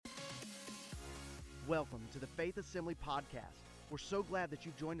Welcome to the Faith Assembly Podcast. We're so glad that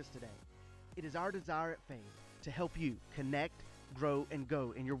you've joined us today. It is our desire at Faith to help you connect, grow, and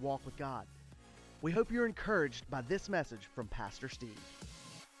go in your walk with God. We hope you're encouraged by this message from Pastor Steve.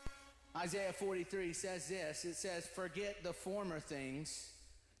 Isaiah 43 says this, it says, "Forget the former things,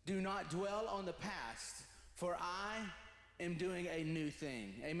 do not dwell on the past, for I am doing a new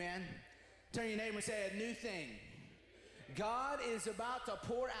thing." Amen? Turn your neighbor and say, "A new thing." God is about to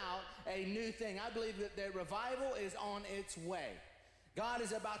pour out a new thing. I believe that the revival is on its way. God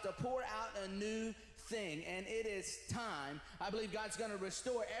is about to pour out a new thing, and it is time. I believe God's going to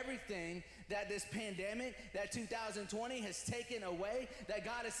restore everything that this pandemic, that 2020 has taken away, that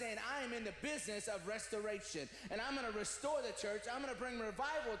God is saying, I am in the business of restoration, and I'm going to restore the church. I'm going to bring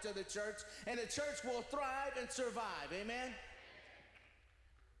revival to the church, and the church will thrive and survive. Amen?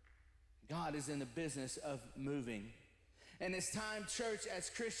 God is in the business of moving. And it's time, church, as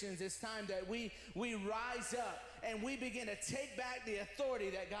Christians, it's time that we rise up and we begin to take back the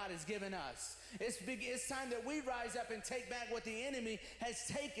authority that God has given us. It's time that we rise up and take back what the enemy has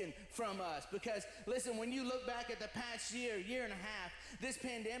taken from us. Because, listen, when you look back at the past year and a half, this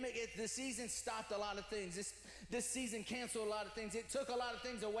pandemic, the season stopped a lot of things. This season canceled a lot of things. It took a lot of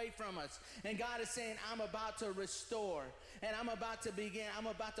things away from us. And God is saying, I'm about to restore. And I'm about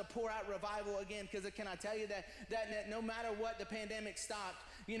to pour out revival again. Because can I tell you that no matter what, the pandemic stopped,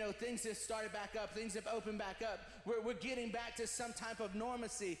 things have started back up, things have opened back up. We're getting back to some type of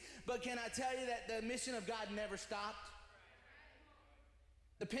normalcy. But can I tell you that the mission of God never stopped?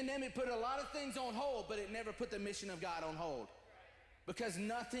 The pandemic put a lot of things on hold, but it never put the mission of God on hold. Because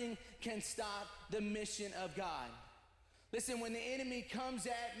nothing can stop the mission of God. Listen, when the enemy comes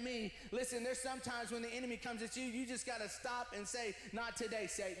at me, listen, there's sometimes when the enemy comes at you, you just got to stop and say, not today,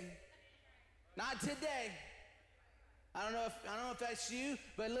 Satan. Not today. I don't know if that's you,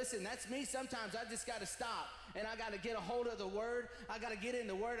 but listen, that's me. Sometimes I just got to stop and I got to get a hold of the word. I got to get in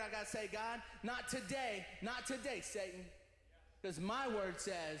the word. I got to say, God, not today, Satan. Because my word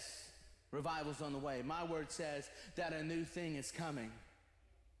says revival's on the way. My word says that a new thing is coming.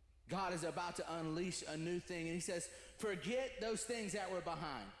 God is about to unleash a new thing. And he says, forget those things that were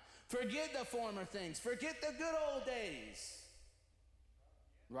behind. Forget the former things. Forget the good old days.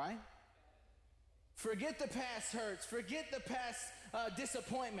 Right? Forget the past hurts. Forget the past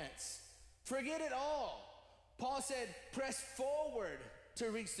disappointments. Forget it all. Paul said, press forward to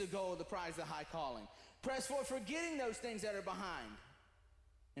reach the goal, the prize, the high calling. Press forward, forgetting those things that are behind.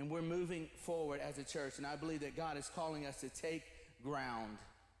 And we're moving forward as a church. And I believe that God is calling us to take ground.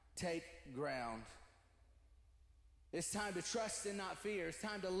 Take ground. It's time to trust and not fear. It's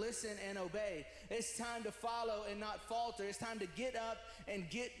time to listen and obey. It's time to follow and not falter. It's time to get up and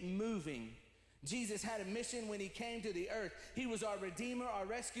get moving. Jesus had a mission when he came to the earth. He was our redeemer, our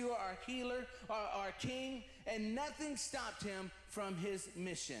rescuer, our healer, our king, and nothing stopped him from his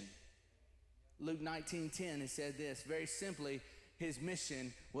mission. Luke 19:10, it said this, very simply, his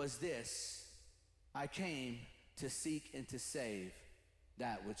mission was this: I came to seek and to save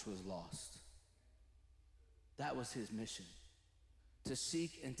that which was lost. That was his mission, to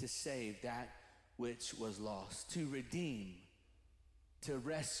seek and to save that which was lost, to redeem, to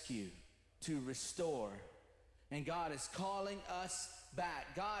rescue, to restore. And God is calling us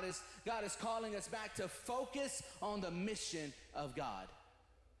back. God is calling us back to focus on the mission of God.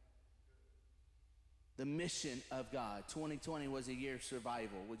 The mission of God. 2020 was a year of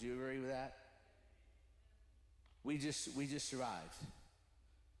survival. Would you agree with that? We just survived.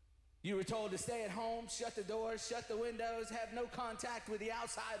 You were told to stay at home, shut the doors, shut the windows, have no contact with the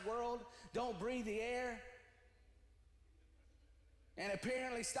outside world, don't breathe the air. And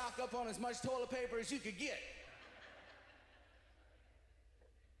apparently stock up on as much toilet paper as you could get.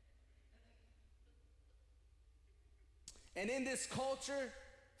 And in this culture,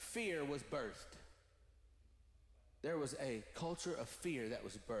 fear was birthed. There was a culture of fear that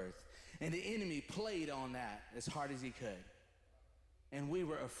was birthed. And the enemy played on that as hard as he could. And we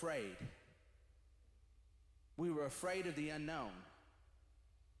were afraid. We were afraid of the unknown.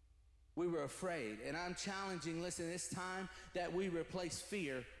 We were afraid. And I'm challenging, listen, it's time that we replace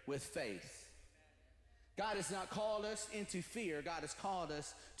fear with faith. God has not called us into fear. God has called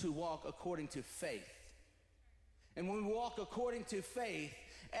us to walk according to faith. And when we walk according to faith,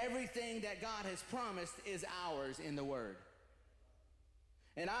 everything that God has promised is ours in the Word.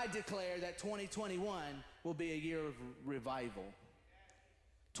 And I declare that 2021 will be a year of revival.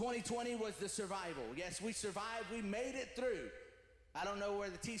 2020 was the survival. Yes, we survived. We made it through. I don't know where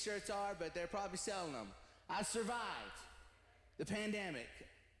the t-shirts are, but they're probably selling them. I survived the pandemic.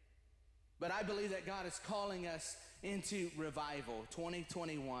 But I believe that God is calling us into revival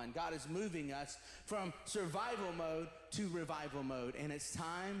 2021. God is moving us from survival mode to revival mode. And it's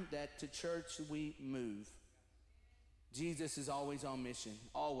time that to church we move. Jesus is always on mission,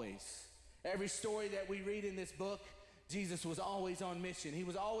 always. Every story that we read in this book, Jesus was always on mission. He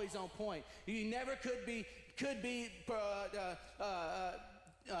was always on point. He never could be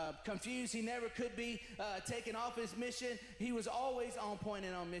confused. He never could be taken off his mission. He was always on point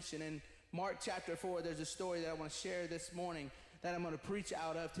and on mission. In Mark chapter 4, there's a story that I want to share this morning that I'm going to preach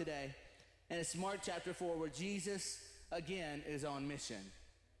out of today. And it's Mark chapter 4 where Jesus, again, is on mission.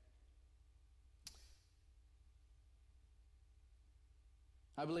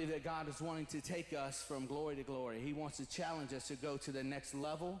 I believe that God is wanting to take us from glory to glory. He wants to challenge us to go to the next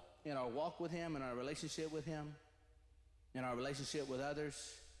level in our walk with him, in our relationship with him, in our relationship with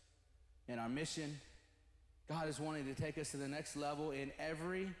others, in our mission. God is wanting to take us to the next level in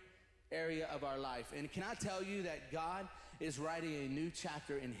every area of our life. And can I tell you that God is writing a new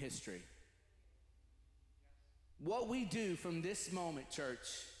chapter in history? What we do from this moment, church,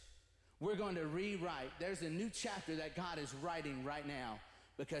 we're going to rewrite. There's a new chapter that God is writing right now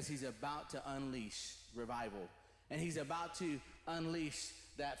because he's about to unleash revival. And he's about to unleash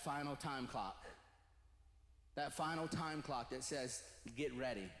that final time clock. That final time clock that says, get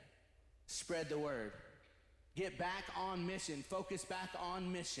ready, spread the word, get back on mission, focus back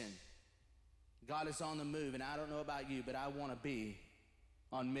on mission. God is on the move, and I don't know about you, but I want to be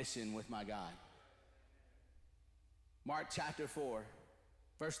on mission with my God. Mark chapter 4,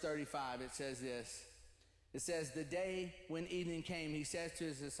 verse 35, it says this. It says, the day when evening came, he says to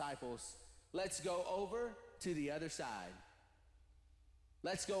his disciples, let's go over to the other side.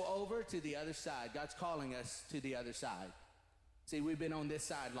 Let's go over to the other side. God's calling us to the other side. See, we've been on this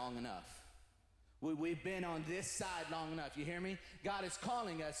side long enough. We've been on this side long enough. You hear me? God is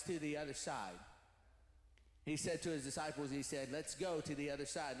calling us to the other side. He said to his disciples, he said, let's go to the other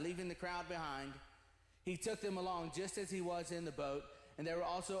side. Leaving the crowd behind, he took them along just as he was in the boat, and there were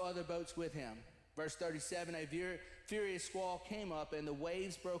also other boats with him. Verse 37, a furious squall came up, and the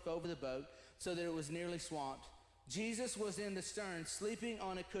waves broke over the boat so that it was nearly swamped. Jesus was in the stern, sleeping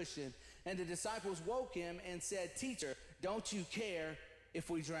on a cushion, and the disciples woke him and said, teacher, don't you care if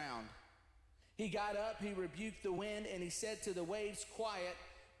we drown? He got up, he rebuked the wind, and he said to the waves, quiet,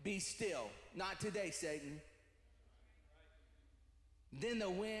 be still. Not today, Satan. Then the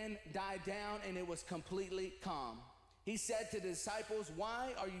wind died down, and it was completely calm. He said to the disciples,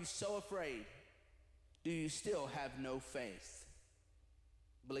 why are you so afraid? Do you still have no faith?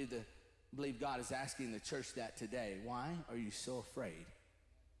 I believe God is asking the church that today. Why are you so afraid?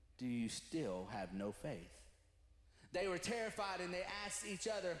 Do you still have no faith? They were terrified, and they asked each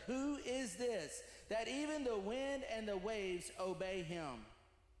other, who is this that even the wind and the waves obey him?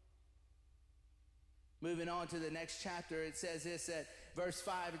 Moving on to the next chapter, it says this at verse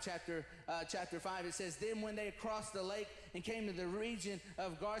 5 of chapter 5. It says, then when they crossed the lake and came to the region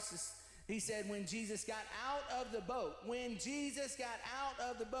of Garces, he said, when Jesus got out of the boat,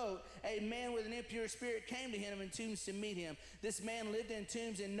 a man with an impure spirit came to him in tombs to meet him. This man lived in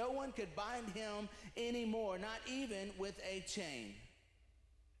tombs, and no one could bind him anymore, not even with a chain.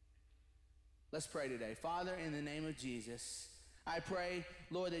 Let's pray today. Father, in the name of Jesus, I pray,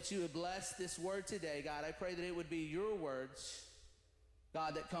 Lord, that you would bless this word today, God. I pray that it would be your words,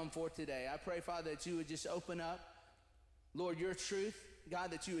 God, that come forth today. I pray, Father, that you would just open up, Lord, your truth.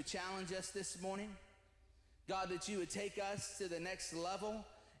 God, that you would challenge us this morning. God, that you would take us to the next level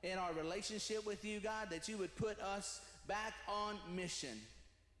in our relationship with you, God, that you would put us back on mission.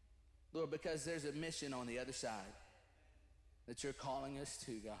 Lord, because there's a mission on the other side that you're calling us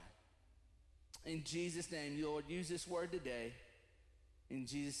to, God. In Jesus' name, Lord, use this word today. In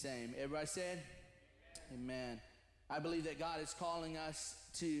Jesus' name. Everybody said? Amen. I believe that God is calling us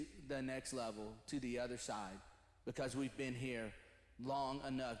to the next level, to the other side, because we've been here long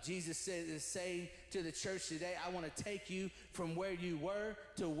enough. Jesus is saying to the church today, I want to take you from where you were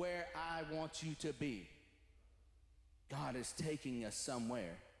to where I want you to be. God is taking us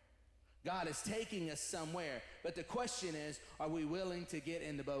somewhere. God is taking us somewhere. But the question is, are we willing to get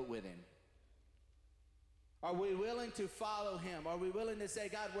in the boat with him? Are we willing to follow him? Are we willing to say,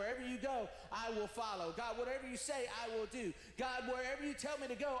 God, wherever you go, I will follow. God, whatever you say, I will do. God, wherever you tell me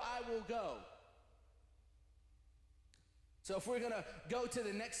to go, I will go. So if we're going to go to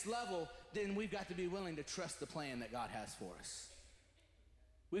the next level, then we've got to be willing to trust the plan that God has for us.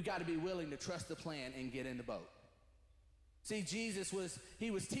 We've got to be willing to trust the plan and get in the boat. See, Jesus was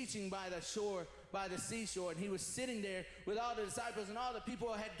teaching by the shore, by the seashore, and he was sitting there with all the disciples, and all the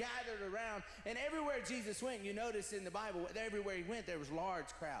people had gathered around. And everywhere Jesus went, you notice in the Bible, everywhere he went, there was large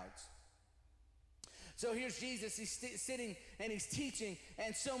crowds. So here's Jesus, he's sitting and he's teaching,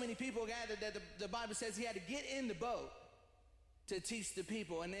 and so many people gathered that the Bible says he had to get in the boat to teach the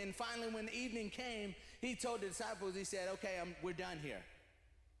people. And then finally when the evening came, he told the disciples, he said, okay, we're done here.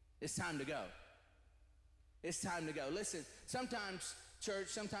 It's time to go. It's time to go. Listen, sometimes, church,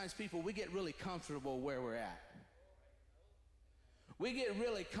 sometimes people, we get really comfortable where we're at. We get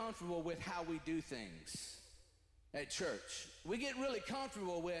really comfortable with how we do things at church. We get really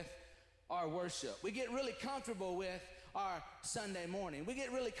comfortable with our worship. We get really comfortable with our Sunday morning. We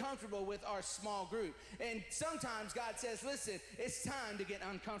get really comfortable with our small group. And sometimes God says, listen, it's time to get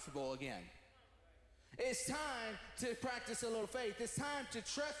uncomfortable again. It's time to practice a little faith. It's time to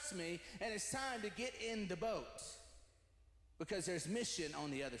trust me, and it's time to get in the boat because there's mission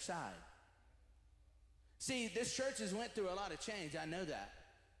on the other side. See, this church has went through a lot of change. I know that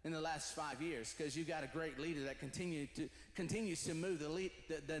in the last 5 years because you got a great leader that continues to move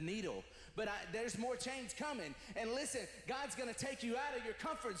the needle. But there's more change coming. And listen, God's going to take you out of your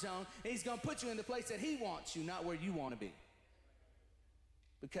comfort zone, and he's going to put you in the place that he wants you, not where you want to be.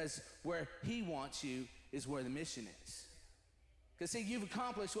 Because where he wants you is where the mission is. Because see, you've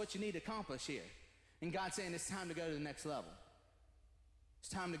accomplished what you need to accomplish here. And God's saying it's time to go to the next level. It's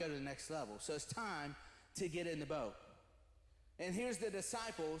time to go to the next level. So it's time to get in the boat. And here's the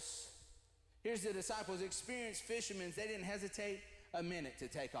disciples. Here's the disciples, experienced fishermen. They didn't hesitate a minute to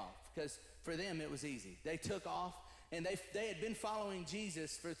take off because for them it was easy. They took off, and they had been following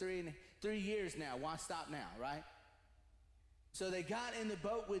Jesus for three years now. Why stop now, right? So they got in the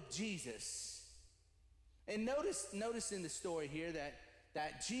boat with Jesus. And notice in the story here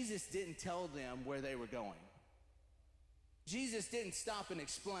that Jesus didn't tell them where they were going. Jesus didn't stop and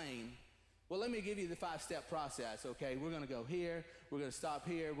explain, well, let me give you the 5-step process, okay? We're going to go here. We're going to stop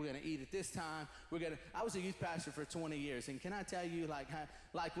here. We're going to eat at this time. I was a youth pastor for 20 years, and can I tell you,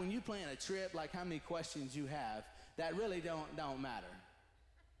 like when you plan a trip, like how many questions you have, that really don't matter.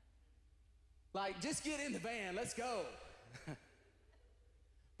 Like, just get in the van. Let's go.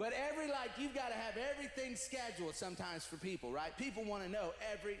 But you've got to have everything scheduled sometimes for people, right? People want to know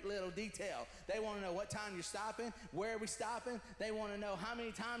every little detail. They want to know what time you're stopping, where are we stopping. They want to know how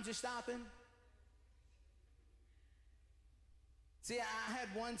many times you're stopping. See, I had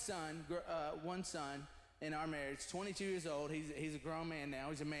one son in our marriage, 22 years old. He's a grown man now.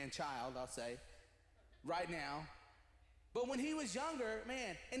 He's a man-child, I'll say, right now. But when he was younger,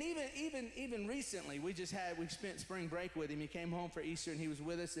 man, and even recently, we spent spring break with him. He came home for Easter, and he was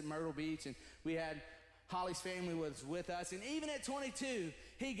with us at Myrtle Beach, and we had Holly's family was with us. And even at 22,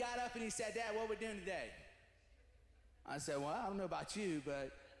 he got up and he said, Dad, what are we doing today? I said, well, I don't know about you,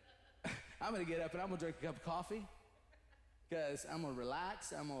 but I'm going to get up and I'm going to drink a cup of coffee because I'm going to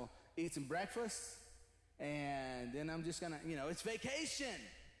relax. I'm going to eat some breakfast, and then I'm just going to, it's vacation.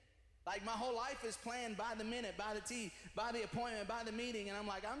 Like my whole life is planned by the minute, by the T, by the appointment, by the meeting, and I'm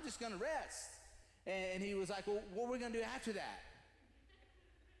like, I'm just going to rest. And he was like, well, what are we going to do after that?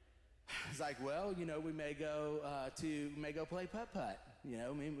 I was like, well, we may go play putt-putt.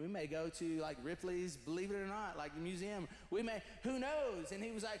 We may go to like Ripley's, believe it or not, like the museum. Who knows? And he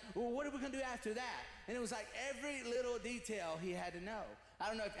was like, well, what are we going to do after that? And it was like every little detail he had to know. I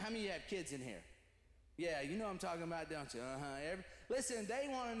don't know how many of you have kids in here. Yeah, you know what I'm talking about, don't you? Listen, they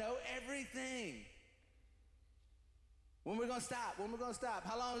want to know everything. When we're going to stop? When we're going to stop?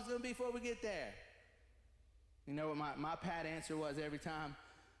 How long is it going to be before we get there? You know what my pat answer was every time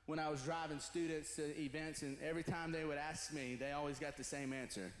when I was driving students to events, and every time they would ask me, they always got the same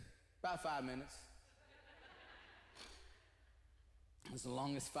answer. About 5 minutes. It was the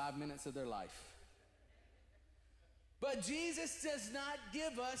longest 5 minutes of their life. But Jesus does not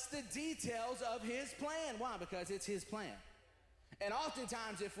give us the details of his plan. Why? Because it's his plan. And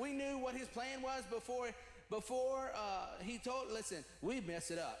oftentimes, if we knew what his plan was before he told, listen, we'd mess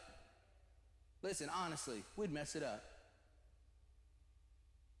it up. Listen, honestly, we'd mess it up.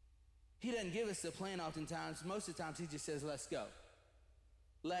 He doesn't give us the plan oftentimes. Most of the times, he just says, let's go.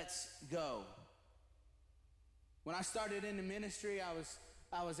 Let's go. When I started in the ministry,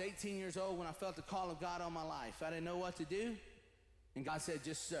 I was 18 years old when I felt the call of God on my life. I didn't know what to do. And God said,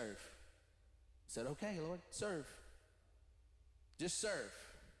 just serve. I said, okay, Lord, serve. Just serve.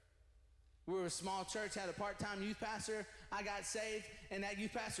 We were a small church, had a part-time youth pastor. I got saved, and that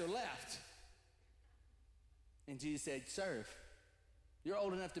youth pastor left. And Jesus said, serve. You're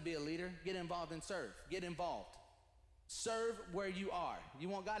old enough to be a leader. Get involved and serve. Get involved. Serve where you are. You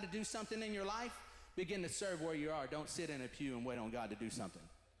want God to do something in your life? Begin to serve where you are. Don't sit in a pew and wait on God to do something.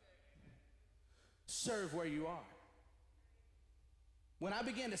 Serve where you are. When I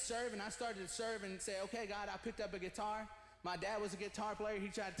began to serve and I started to serve and say, okay, God, I picked up a guitar. My dad was a guitar player. He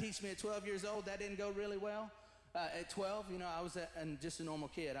tried to teach me at 12 years old. That didn't go really well. At 12, I was just a normal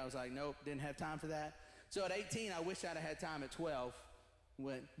kid. I was like, nope, didn't have time for that. So at 18, I wish I'd have had time at 12.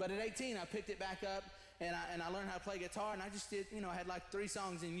 But at 18, I picked it back up, and I learned how to play guitar, and I just did, I had like 3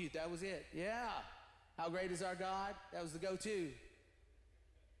 songs in youth. That was it. Yeah. How great is our God? That was the go-to.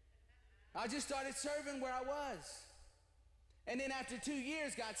 I just started serving where I was. And then after 2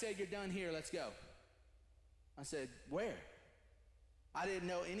 years, God said, you're done here, let's go. I said, where? I didn't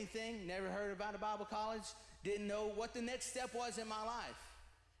know anything, never heard about a Bible college, didn't know what the next step was in my life.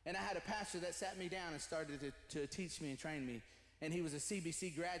 And I had a pastor that sat me down and started to teach me and train me. And he was a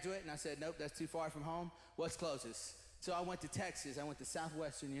CBC graduate, and I said, nope, that's too far from home. What's closest? So I went to Texas. I went to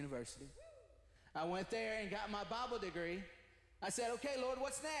Southwestern University. I went there and got my Bible degree. I said, okay, Lord,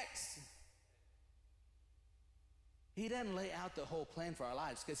 what's next? He doesn't lay out the whole plan for our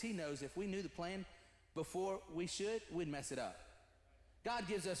lives because he knows if we knew the plan before we should, we'd mess it up. God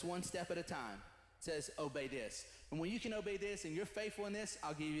gives us one step at a time. Says, obey this. And when you can obey this and you're faithful in this,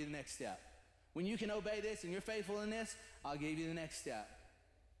 I'll give you the next step. When you can obey this and you're faithful in this, I'll give you the next step.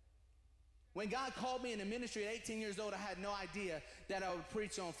 When God called me into ministry at 18 years old, I had no idea that I would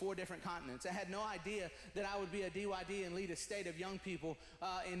preach on 4 different continents. I had no idea that I would be a DYD and lead a state of young people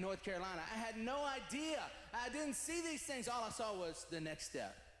in North Carolina. I had no idea. I didn't see these things. All I saw was the next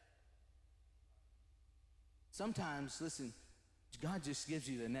step. Sometimes, listen, God just gives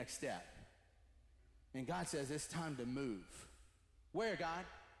you the next step. And God says, it's time to move. Where, God?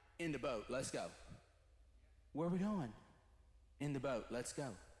 In the boat. Let's go. Where are we going? In the boat. Let's go.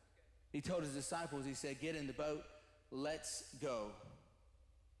 He told his disciples, he said, get in the boat. Let's go.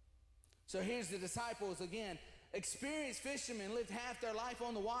 So here's the disciples again. Experienced fishermen lived half their life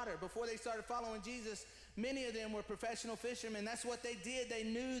on the water. Before they started following Jesus, many of them were professional fishermen. That's what they did. They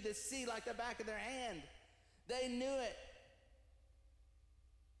knew the sea like the back of their hand. They knew it.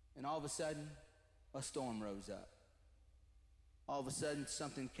 And all of a sudden, a storm rose up. All of a sudden,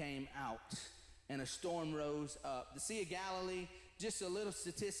 something came out, and a storm rose up. The Sea of Galilee, just a little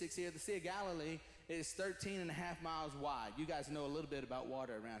statistics here. The Sea of Galilee is 13 and a half miles wide. You guys know a little bit about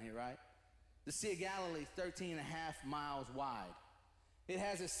water around here, right? The Sea of Galilee, 13 and a half miles wide. It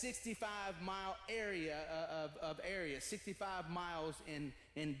has a 65-mile area of area, 65 miles in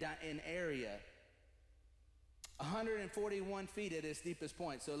area. 141 feet at its deepest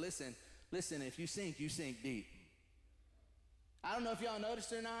point. So listen, if you sink deep. I don't know if y'all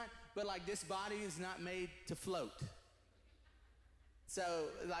noticed or not, but like this body is not made to float. So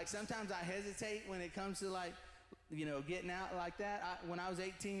like sometimes I hesitate when it comes to like, getting out like that. When I was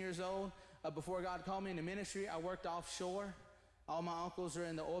 18 years old, before God called me into ministry, I worked offshore. All my uncles are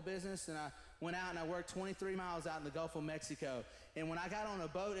in the oil business, and I went out and I worked 23 miles out in the Gulf of Mexico. And when I got on a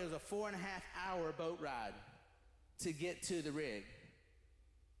boat, it was a 4.5-hour boat ride to get to the rig.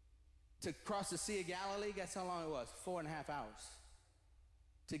 To cross the Sea of Galilee, guess how long it was? 4.5 hours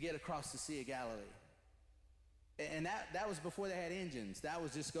to get across the Sea of Galilee. And that was before they had engines. That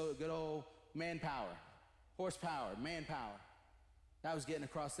was just good old manpower, horsepower, manpower. That was getting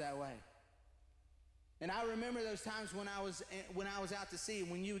across that way. And I remember those times when I was out to sea,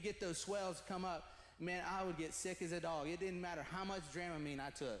 when you would get those swells come up, man, I would get sick as a dog. It didn't matter how much Dramamine I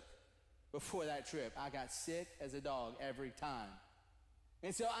took before that trip. I got sick as a dog every time.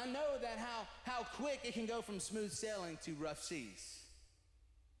 And so I know that how quick it can go from smooth sailing to rough seas.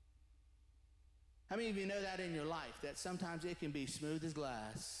 How many of you know that in your life, that sometimes it can be smooth as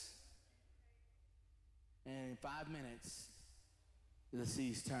glass, and in 5 minutes, the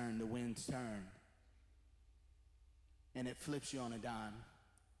seas turn, the winds turn, and it flips you on a dime.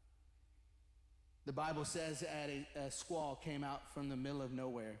 The Bible says that a squall came out from the middle of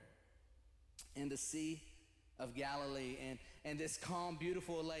nowhere in the Sea of Galilee, and this calm,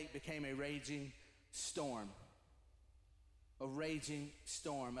 beautiful lake became a raging storm. A raging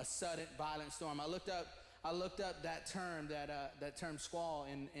storm, a sudden, violent storm. I looked up that term squall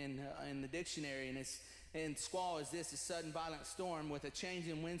in the dictionary, and squall is this: a sudden, violent storm with a change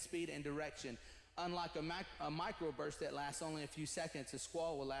in wind speed and direction. Unlike a microburst that lasts only a few seconds, a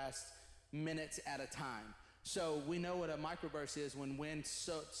squall will last minutes at a time. So we know what a microburst is when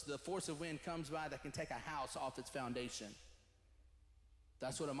the force of wind comes by that can take a house off its foundation.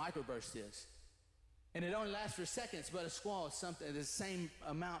 That's what a microburst is. And it only lasts for seconds, but a squall is something, the same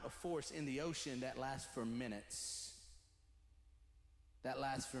amount of force in the ocean that lasts for minutes. That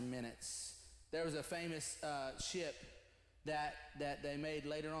lasts for minutes. There was a famous ship that they made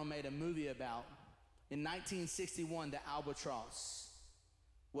a movie about. In 1961, the Albatross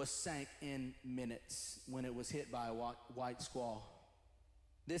was sank in minutes when it was hit by a white squall.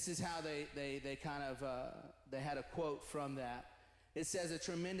 This is how they kind of, they had a quote from that. It says, a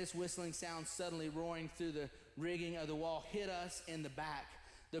tremendous whistling sound suddenly roaring through the rigging of the wall hit us in the back.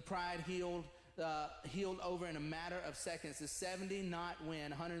 The Pride heeled over in a matter of seconds. The 70-knot wind,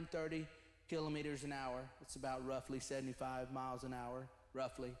 130 kilometers an hour. It's about roughly 75 miles an hour,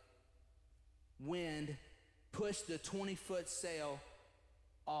 roughly. Wind pushed the 20-foot sail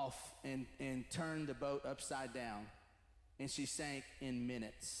off and turned the boat upside down. And she sank in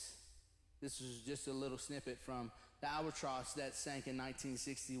minutes. This was just a little snippet from the Albatross that sank in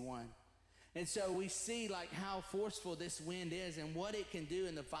 1961. And so we see like how forceful this wind is and what it can do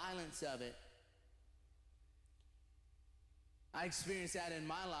and the violence of it. I experienced that in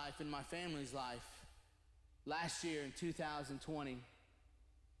my life, in my family's life. Last year in 2020,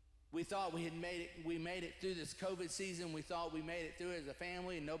 we thought we made it through this COVID season. We thought we made it through it as a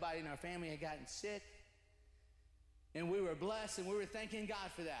family, and nobody in our family had gotten sick. And we were blessed, and we were thanking God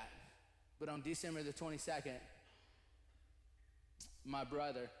for that. But on December the 22nd, my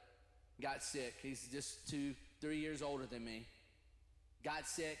brother got sick. He's just 2-3 years older than me. Got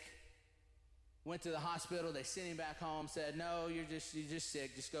sick, went to the hospital. They sent him back home, said, no, you're just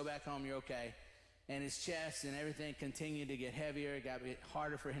sick. Just go back home, you're okay. And his chest and everything continued to get heavier. It got a bit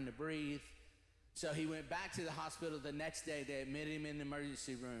harder for him to breathe. So he went back to the hospital the next day. They admitted him in the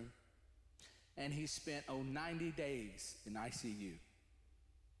emergency room. And he spent 90 days in ICU.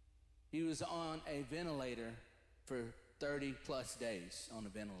 He was on a ventilator for 30 plus days on a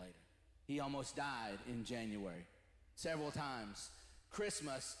ventilator. He almost died in January several times.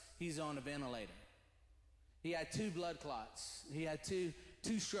 Christmas, he's on a ventilator. He had 2 blood clots. He had two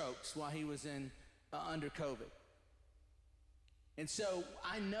strokes while he was in under COVID. And so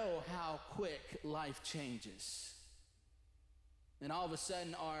I know how quick life changes. And all of a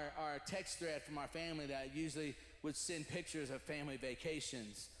sudden, our text thread from our family that usually would send pictures of family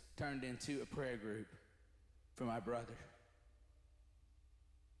vacations turned into a prayer group for my brother.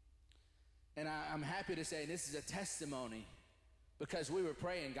 And I'm happy to say this is a testimony because we were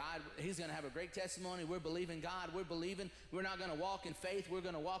praying, God, he's going to have a great testimony. We're believing God. We're believing. We're not going to walk in faith. We're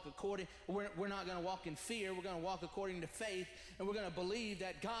going to walk according. We're not going to walk in fear. We're going to walk according to faith. And we're going to believe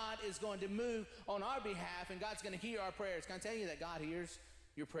that God is going to move on our behalf and God's going to hear our prayers. Can I tell you that God hears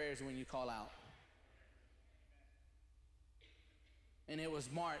your prayers when you call out? And it was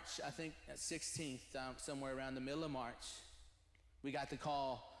March, I think 16th, somewhere around the middle of March, we got the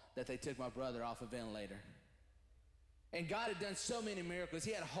call that they took my brother off a ventilator. And God had done so many miracles.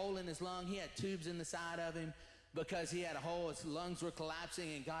 He had a hole in his lung. He had tubes in the side of him because he had a hole. His lungs were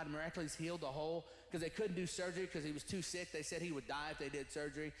collapsing, and God miraculously healed the hole because they couldn't do surgery because he was too sick. They said he would die if they did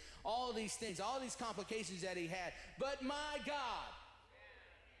surgery. All these things, all these complications that he had. But my God,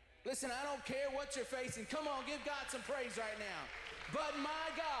 listen, I don't care what you're facing. Come on, give God some praise right now. But my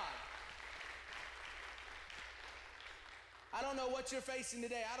God, I don't know what you're facing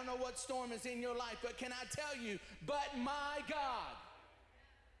today. I don't know what storm is in your life, but can I tell you, but my God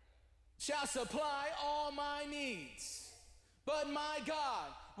shall supply all my needs. But my God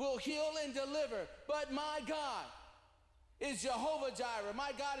will heal and deliver. But my God is Jehovah Jireh.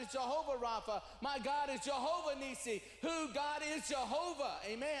 My God is Jehovah Rapha. My God is Jehovah Nisi. Who God is Jehovah.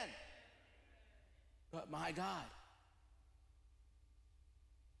 Amen. But my God.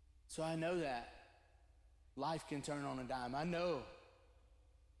 So I know that life can turn on a dime. I know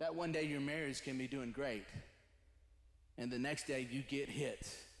that one day your marriage can be doing great, and the next day you get hit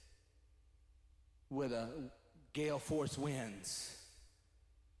with a gale force winds,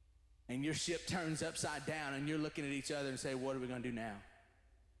 and your ship turns upside down, and you're looking at each other and say, what are we going to do now?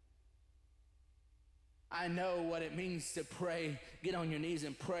 I know what it means to pray, get on your knees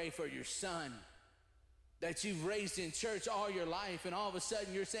and pray for your son that you've raised in church all your life, and all of a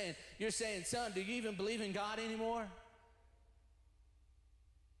sudden you're saying, son, do you even believe in God anymore?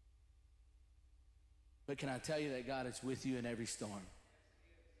 But can I tell you that God is with you in every storm?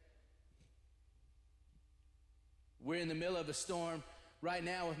 We're in the middle of a storm right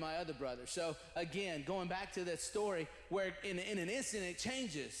now with my other brother. So again, going back to that story where in an instant it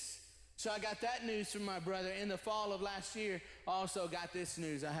changes. So I got that news from my brother. In the fall of last year, I also got this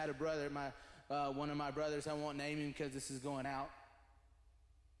news. I had a brother, one of my brothers, I won't name him because this is going out.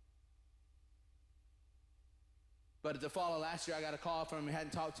 But at the fall of last year, I got a call from him. I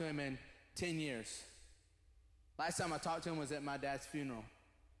hadn't talked to him in 10 years. Last time I talked to him was at my dad's funeral.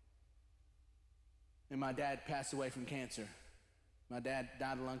 And my dad passed away from cancer. My dad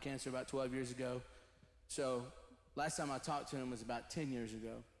died of lung cancer about 12 years ago. So last time I talked to him was about 10 years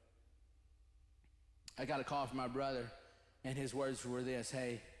ago. I got a call from my brother, and his words were this: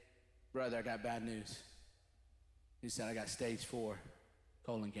 hey, brother, I got bad news. He said, I got stage 4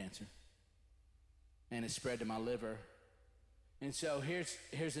 colon cancer. And it spread to my liver. And so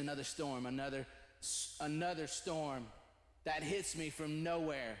here's another storm, another storm that hits me from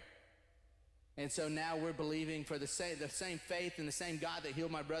nowhere. And so now we're believing for the same faith, and the same God that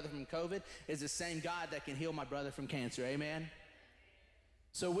healed my brother from COVID is the same God that can heal my brother from cancer. Amen?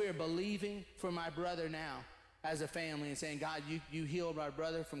 So we're believing for my brother now as a family and saying, God, you healed our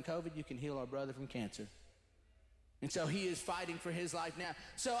brother from COVID, you can heal our brother from cancer. And so he is fighting for his life now.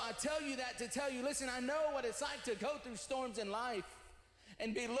 So I tell you that to tell you, listen, I know what it's like to go through storms in life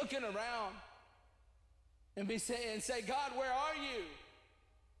and be looking around and say, God, where are you?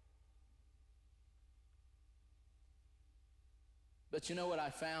 But you know what I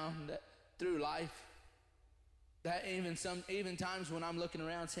found that through life, that even times when I'm looking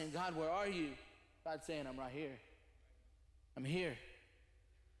around saying, God, where are you? God's saying, I'm right here. I'm here.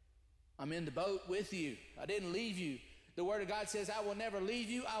 I'm in the boat with you. I didn't leave you. The Word of God says, I will never leave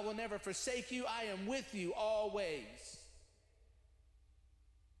you. I will never forsake you. I am with you always.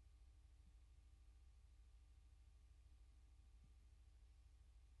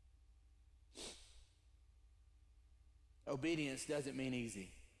 Obedience doesn't mean easy.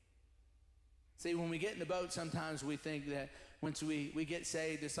 See, when we get in the boat, sometimes we think that once we get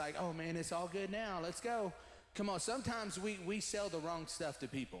saved, it's like, oh man, it's all good now. Let's go. Come on. Sometimes we sell the wrong stuff to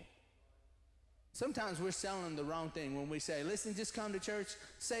people. Sometimes we're selling the wrong thing when we say, listen, just come to church,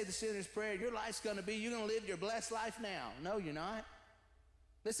 say the sinner's prayer. Your life's going to be, you're going to live your blessed life now. No, you're not.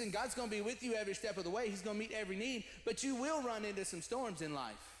 Listen, God's going to be with you every step of the way. He's going to meet every need, but you will run into some storms in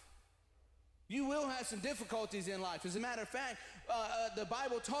life. You will have some difficulties in life. As a matter of fact, the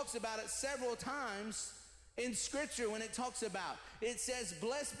Bible talks about it several times in Scripture when it talks about. It says,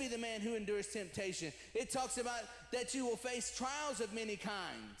 blessed be the man who endures temptation. It talks about that you will face trials of many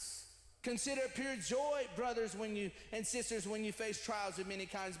kinds. Consider it pure joy, brothers and sisters, when you face trials of many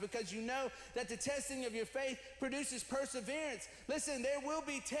kinds, because you know that the testing of your faith produces perseverance. Listen, there will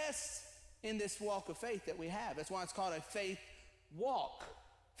be tests in this walk of faith that we have. That's why it's called a faith walk.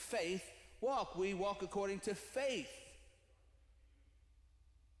 Faith walk. We walk according to faith.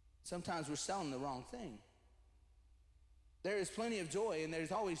 Sometimes we're selling the wrong thing. There is plenty of joy, and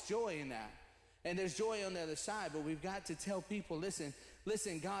there's always joy in that. And there's joy on the other side, but we've got to tell people, listen,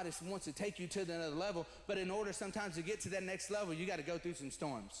 God wants to take you to another level, but in order sometimes to get to that next level, you got to go through some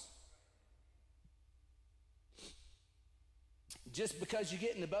storms. Just because you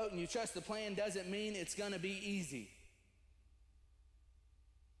get in the boat and you trust the plan doesn't mean it's going to be easy.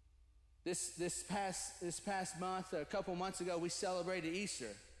 This past month, a couple months ago, we celebrated Easter.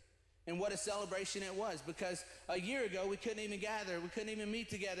 And what a celebration it was, because a year ago we couldn't even gather, we couldn't even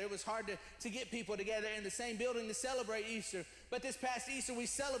meet together. It was hard to get people together in the same building to celebrate Easter. But this past Easter we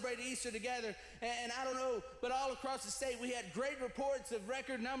celebrated Easter together, and I don't know, but all across the state we had great reports of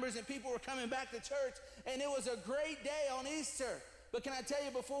record numbers, and people were coming back to church, and it was a great day on Easter. But can I tell you,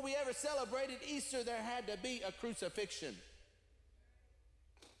 before we ever celebrated Easter, there had to be a crucifixion.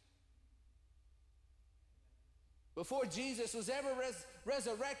 Before Jesus was ever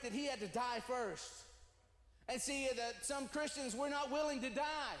resurrected, he had to die first. And see, that some Christians, we're not willing to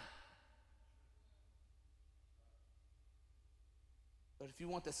die. But if you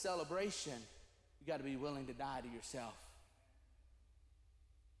want the celebration, you got to be willing to die to yourself.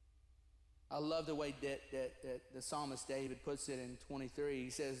 I love the way that the psalmist David puts it in 23. He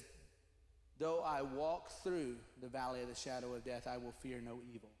says, though I walk through the valley of the shadow of death, I will fear no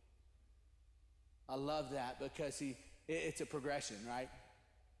evil. I love that because it's a progression, right?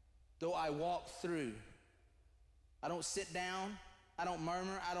 Though I walk through, I don't sit down, I don't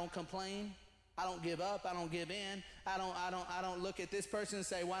murmur, I don't complain, I don't give up, I don't give in, I don't look at this person and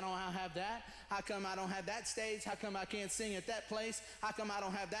say, why don't I have that? How come I don't have that stage? How come I can't sing at that place? How come I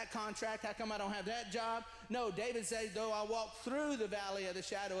don't have that contract? How come I don't have that job? No, David says, though I walk through the valley of the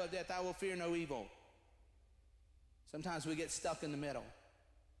shadow of death, I will fear no evil. Sometimes we get stuck in the middle.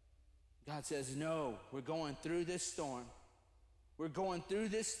 God says, no, we're going through this storm. We're going through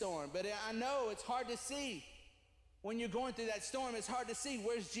this storm. But I know it's hard to see. When you're going through that storm, it's hard to see,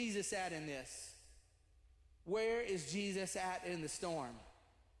 where's Jesus at in this? Where is Jesus at in the storm?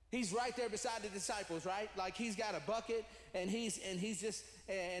 He's right there beside the disciples, right? Like he's got a bucket and he's just,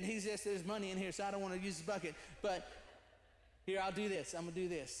 there's money in here, so I don't want to use the bucket. But here, I'll do this. I'm going to do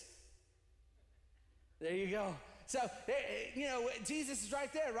this. There you go. So, Jesus is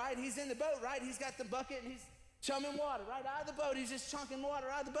right there, right? He's in the boat, right? He's got the bucket and he's chumming water, right? Out of the boat. He's just chunking water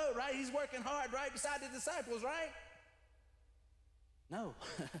out of the boat, right? He's working hard, right? Beside the disciples, right? No,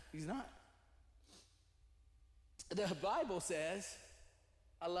 he's not. The Bible says,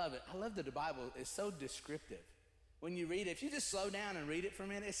 I love it. I love that the Bible is so descriptive. when you read it, if you just slow down and read it for a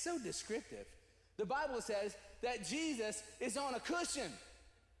minute, it's so descriptive. The Bible says that Jesus is on a cushion.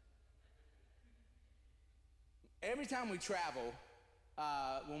 Every time we travel,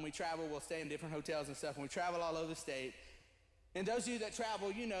 when we travel, we'll stay in different hotels and stuff, and we travel all over the state. And those of you that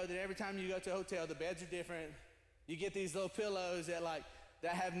travel, you know that every time you go to a hotel, the beds are different. You get these little pillows that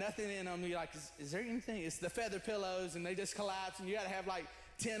have nothing in them. You're like, is there anything? It's the feather pillows, and they just collapse, and you got to have like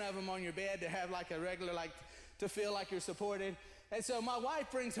 10 of them on your bed to have like a regular, like to feel like you're supported. And so my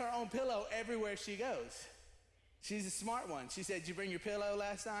wife brings her own pillow everywhere she goes. She's a smart one. She said, did you bring your pillow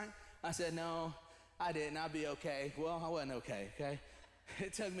last night? I said, no, I didn't. I'll be okay. Well, I wasn't okay.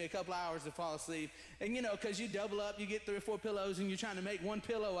 It took me a couple hours to fall asleep. And you know, because you double up, you get 3 or 4 pillows, and you're trying to make one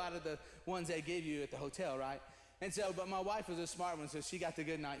pillow out of the ones they give you at the hotel, right? And so, but my wife was a smart one, so she got the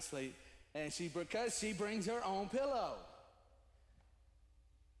good night's sleep. And because she brings her own pillow.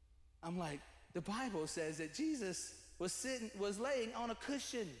 I'm like, the Bible says that Jesus was laying on a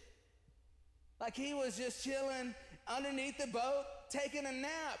cushion. Like he was just chilling underneath the boat, taking a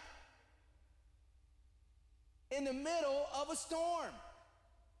nap in the middle of a storm.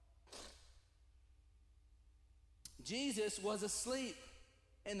 Jesus was asleep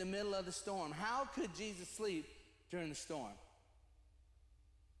in the middle of the storm. How could Jesus sleep during the storm?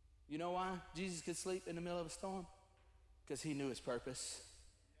 You know why Jesus could sleep in the middle of a storm? Because he knew his purpose.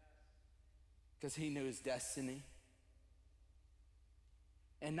 Because he knew his destiny.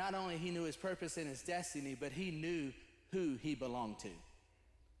 And not only he knew his purpose and his destiny, but he knew who he belonged to.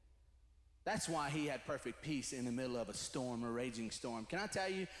 That's why he had perfect peace in the middle of a storm, a raging storm. Can I tell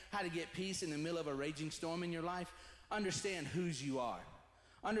you how to get peace in the middle of a raging storm in your life? Understand whose you are.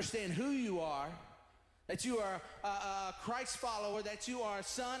 Understand who you are, that you are a Christ follower, that you are a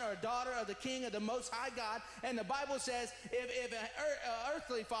son or a daughter of the King of the Most High God. And the Bible says if an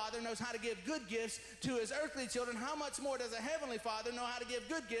earthly father knows how to give good gifts to his earthly children, how much more does a heavenly father know how to give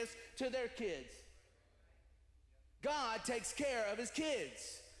good gifts to their kids? God takes care of his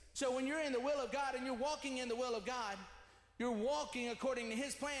kids. So when you're in the will of God and you're walking in the will of God, you're walking according to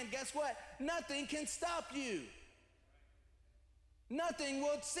his plan, guess what? Nothing can stop you. Nothing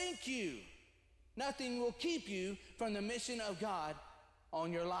will sink you. Nothing will keep you from the mission of God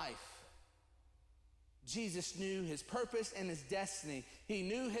on your life. Jesus knew his purpose and his destiny. He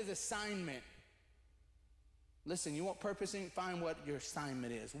knew his assignment. Listen, you want purpose? Find what your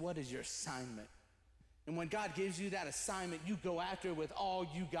assignment is. What is your assignment? And when God gives you that assignment, you go after it with all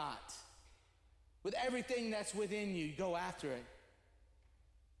you got. With everything that's within you, go after it.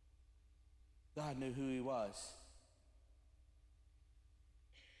 God knew who he was.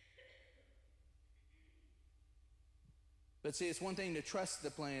 But see, it's one thing to trust the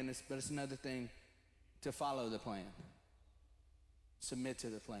plan, but it's another thing to follow the plan. Submit to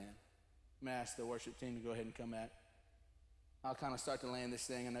the plan. I'm going to ask the worship team to go ahead and come back. I'll kind of start to land this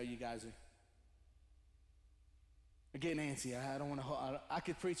thing. I know you guys are getting antsy. I don't want to. I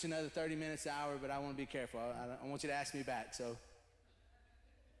could preach another 30 minutes an hour, but I want to be careful. I want you to ask me back. So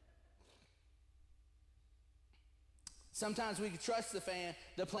sometimes we can trust the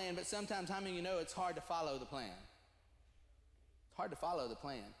plan, but sometimes, how many of you know it's hard to follow the plan? It's hard to follow the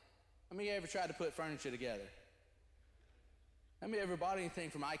plan. How many of you ever tried to put furniture together? How many of you ever bought anything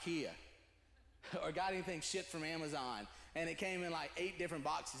from IKEA? Or got anything shipped from Amazon, and it came in like 8 different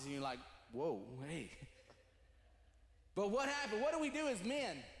boxes, and you're like, whoa, hey. But what happened? What do we do as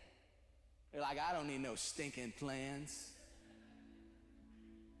men? They're like, I don't need no stinking plans.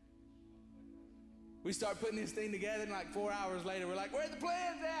 We start putting this thing together, and like 4 hours later, we're like, where the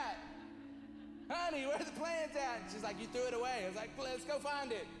plans at? Honey, where the plans at? She's like, you threw it away. I was like, let's go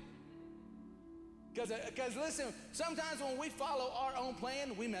find it. Because listen, sometimes when we follow our own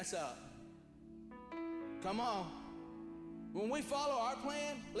plan, we mess up. Come on. When we follow our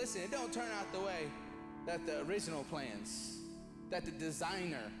plan, listen, it don't turn out the way that the original plans, that the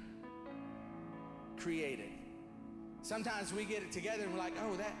designer created. Sometimes we get it together and we're like,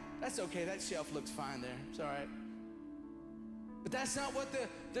 oh, that's okay. That shelf looks fine there. It's all right. But that's not what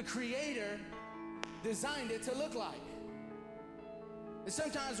the creator designed it to look like. And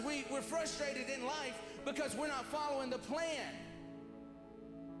sometimes we're frustrated in life because we're not following the plan.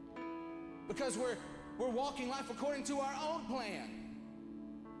 Because we're walking life according to our own plan.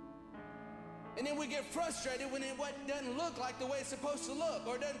 And then we get frustrated when what doesn't look like the way it's supposed to look,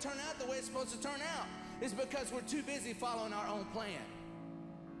 or it doesn't turn out the way it's supposed to turn out. It's because we're too busy following our own plan.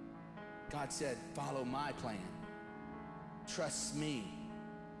 God said, follow my plan. Trust me.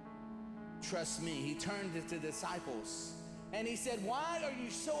 Trust me. He turned to the disciples and he said, why are you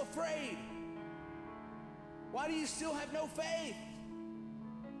so afraid? Why do you still have no faith?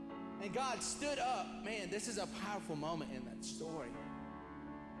 And God stood up. Man, this is a powerful moment in that story.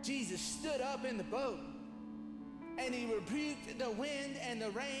 Jesus stood up in the boat and he rebuked the wind and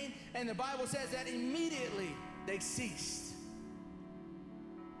the rain, and the Bible says that immediately they ceased.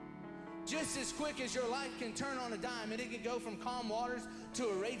 Just as quick as your life can turn on a dime and it can go from calm waters to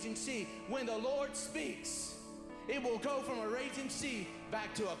a raging sea, when the Lord speaks, it will go from a raging sea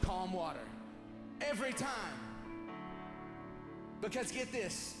back to a calm water. Every time. Because get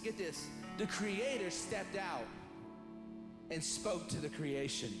this, the Creator stepped out and spoke to the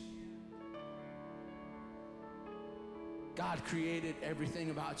creation. God created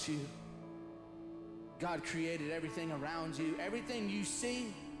everything about you. God created everything around you. Everything you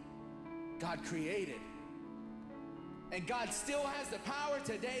see, God created. And God still has the power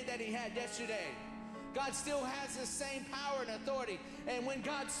today that he had yesterday. God still has the same power and authority. And when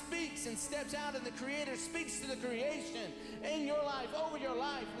God speaks and steps out and the Creator speaks to the creation in your life, over your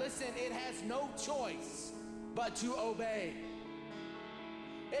life, listen, it has no choice but to obey.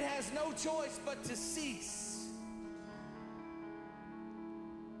 It has no choice but to cease.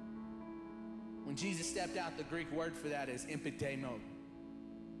 When Jesus stepped out, the Greek word for that is empatemo.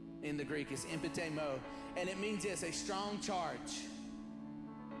 In the Greek, it's empatemo. And it means this, a strong charge.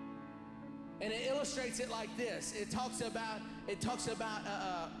 And it illustrates it like this. It talks about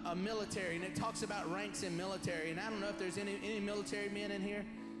a military, and it talks about ranks in military. And I don't know if there's any military men in here.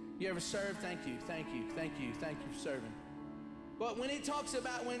 You ever served? Thank you for serving. But when it talks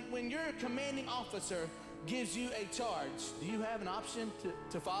about when your commanding officer gives you a charge, do you have an option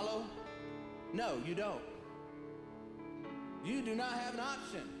to follow? No, you don't. You do not have an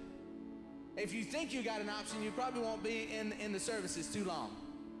option. If you think you got an option, you probably won't be in the services too long.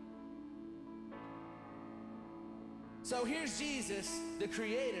 So here's Jesus, the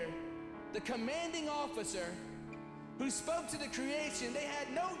Creator, the commanding officer who spoke to the creation. They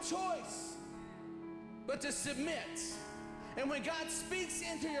had no choice but to submit. And when God speaks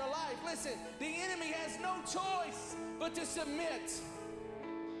into your life, listen, the enemy has no choice but to submit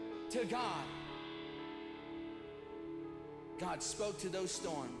to God. God spoke to those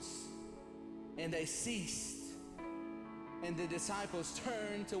storms and they ceased. And the disciples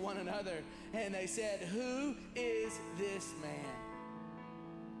turned to one another and they said, "Who is this man?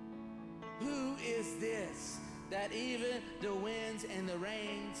 Who is this that even the winds and the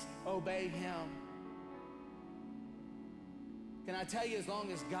rains obey him?" Can I tell you, as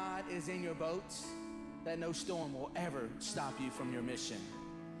long as God is in your boats, that no storm will ever stop you from your mission.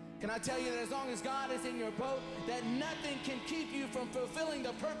 Can I tell you that as long as God is in your boat, that nothing can keep you from fulfilling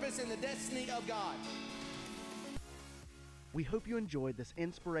the purpose and the destiny of God. We hope you enjoyed this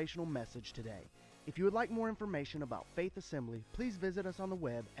inspirational message today. If you would like more information about Faith Assembly, please visit us on the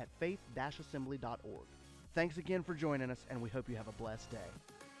web at faith-assembly.org. Thanks again for joining us, and we hope you have a blessed day.